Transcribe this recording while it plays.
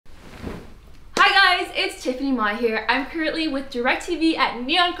it's Tiffany Ma here. I'm currently with DIRECTV at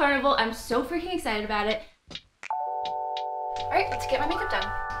Neon Carnival. I'm so freaking excited about it. Alright, let's get my makeup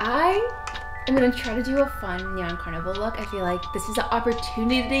done. I'm gonna try to do a fun Neon Carnival look. I feel like this is an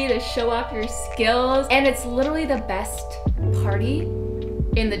opportunity to show off your skills, and it's literally the best party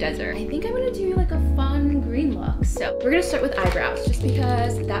in the desert. I think I'm gonna do like a fun green look. So we're gonna start with eyebrows, just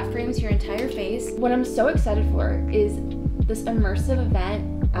because that frames your entire face. What I'm so excited for is this immersive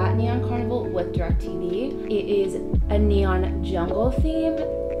event at Neon Carnival with DIRECTV. It is a neon jungle theme,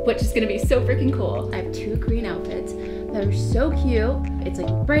 which is gonna be so freaking cool. I have two green outfits that are so cute. It's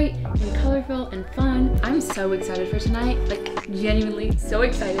like bright and colorful and fun. I'm so excited for tonight, like genuinely so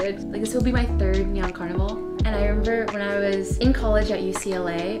excited. Like this will be my third Neon Carnival. And I remember when I was in college at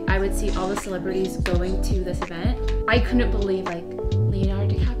UCLA, I would see all the celebrities going to this event. I couldn't believe like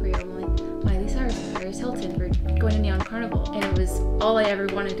Leonardo DiCaprio, like Miley Cyrus, and Paris Hilton for going to Neon Carnival. And it was all I ever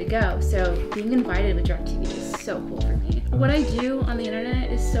wanted to go. So being invited with DIRECTV is so cool for me. What I do on the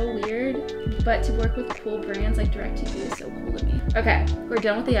internet is so weird, but to work with cool brands like DIRECTV is so cool to me. Okay, we're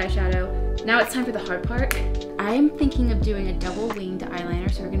done with the eyeshadow. Now it's time for the hard part. I'm thinking of doing a double winged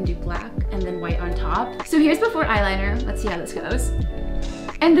eyeliner, so we're gonna do black and then white on top. So here's before eyeliner. Let's see how this goes.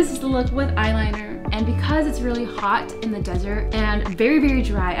 And this is the look with eyeliner. And because it's really hot in the desert and very, very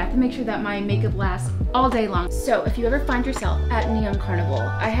dry, I have to make sure that my makeup lasts all day long. So if you ever find yourself at Neon Carnival,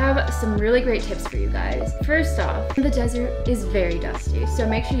 I have some really great tips for you guys. First off, the desert is very dusty. So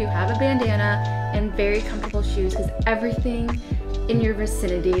make sure you have a bandana and very comfortable shoes, because everything in your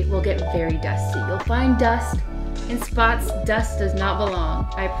vicinity will get very dusty. You'll find dust in spots dust does not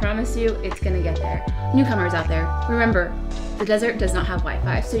belong. I promise you, it's gonna get there. Newcomers out there, remember, the desert does not have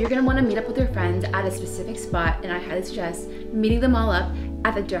Wi-Fi, so you're gonna wanna meet up with your friends at a specific spot, and I highly suggest meeting them all up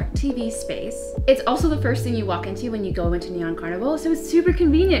at the DIRECTV space. It's also the first thing you walk into when you go into Neon Carnival, so it's super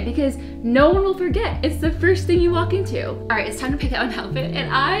convenient because no one will forget. It's the first thing you walk into. All right, it's time to pick out an outfit,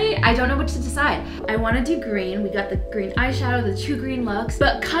 and I don't know what to decide. I wanna do green. We got the green eyeshadow, the two green looks,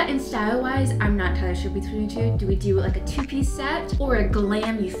 but cut and style-wise, I'm not entirely sure between the two. Do we do like a two-piece set or a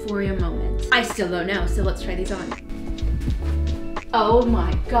glam euphoria moment? I still don't know, so let's try these on. Oh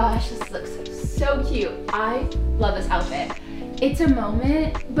my gosh, this looks so cute. I love this outfit. It's a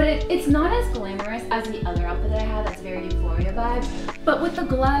moment, but it's not as glamorous as the other outfit that I had that's very euphoria vibes. But with the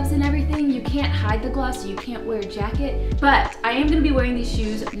gloves and everything, you can't hide the gloves, so you can't wear a jacket. But I am gonna be wearing these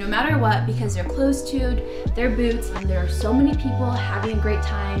shoes no matter what, because they're closed-toed, they're boots, and there are so many people having a great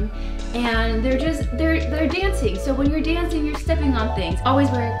time, and they're dancing. So when you're dancing, you're stepping on things. Always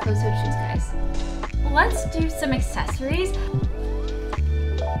wear closed-toed shoes, guys. Let's do some accessories.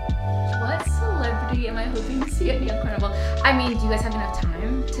 What celebrity am I hoping to see at Neon Carnival? I mean, do you guys have enough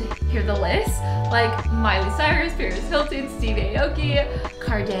time to hear the list? Like Miley Cyrus, Paris Hilton, Steve Aoki,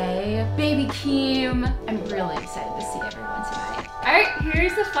 Carday, Baby Keem. I'm really excited to see everyone tonight. All right,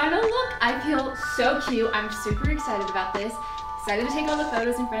 here's the final look. I feel so cute. I'm super excited about this. Excited to take all the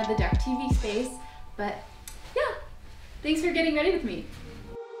photos in front of the DIRECTV space. But yeah, thanks for getting ready with me.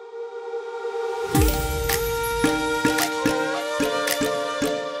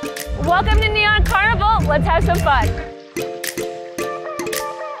 Welcome to Neon Carnival. Let's have some fun.